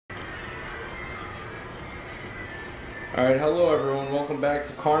Alright, hello everyone, welcome back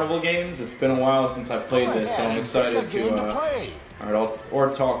to Carnival Games. It's been a while since I played this, so I'm excited to alright, or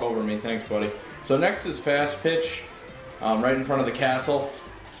talk over me, thanks buddy. So next is Fast Pitch, right in front of the castle.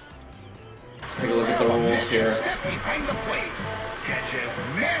 Let's take a look at the rules here. Step behind the plate. Catch as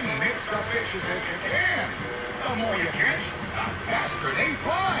many mixed-up fishes as you can. The more you catch, the faster they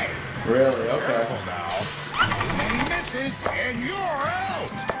fly. Really? Okay. Too many misses, and you're out.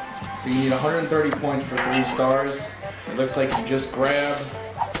 So you need 130 points for 3 stars. It looks like you just grab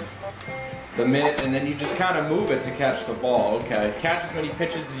the mitt and then you just kind of move it to catch the ball. Okay. Catch as many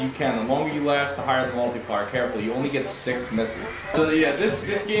pitches as you can. The longer you last, the higher the multiplier. Careful, you only get 6 misses. So yeah,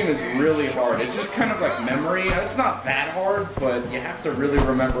 this game is really hard. It's just kind of like memory. It's not that hard, but you have to really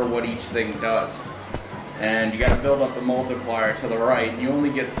remember what each thing does. And you got to build up the multiplier to the right, and you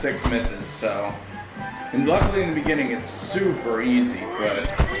only get 6 misses, so. And luckily in the beginning it's super easy, but.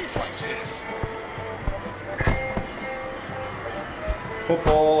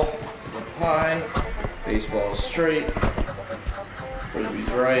 Football is up high, baseball is straight, frisbee's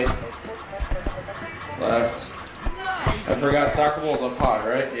right, left. I forgot soccer ball's up high,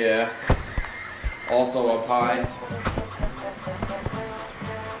 right? Yeah. Also up high.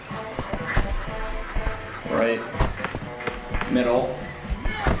 Right. Middle.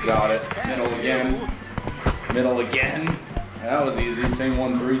 Got it. Middle again. Middle again. That was easy. Same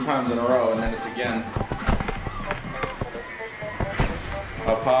one 3 times in a row, and then it's again.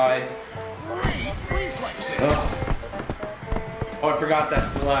 Up high. Ugh. Oh, I forgot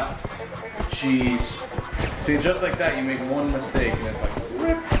that's the left. Jeez. See, just like that, you make one mistake, and it's like,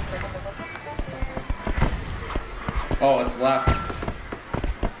 rip. Oh, it's left.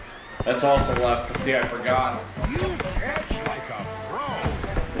 That's also left. See, I forgot. You catch like a pro.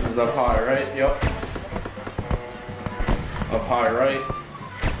 This is up high, right? Yep. Up high, right.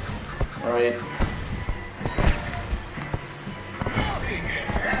 Right.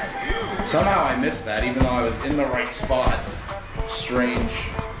 Somehow I missed that, even though I was in the right spot. Strange.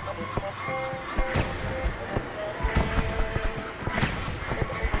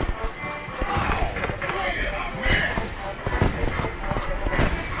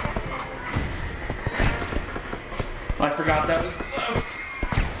 I forgot that was left.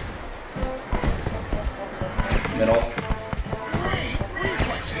 Middle.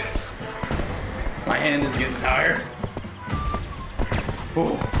 My hand is getting tired.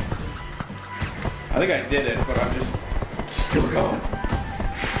 Ooh. I think I did it, but I'm just still going.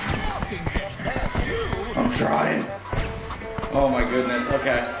 I'm trying. Oh my goodness.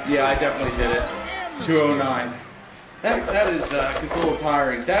 Okay. Yeah, I definitely did it. 209. That is it's a little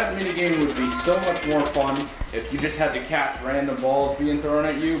tiring. That minigame would be so much more fun if you just had to catch random balls being thrown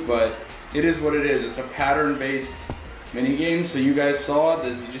at you, but it is what it is. It's a pattern-based minigame, so you guys saw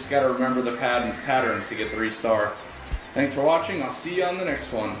this. You just got to remember the patterns to get 3-star. Thanks for watching. I'll see you on the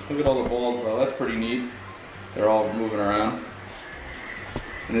next one. Look at all the balls though. That's pretty neat. They're all moving around.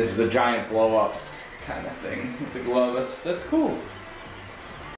 And this is a giant blow up kind of thing with the glove. That's cool.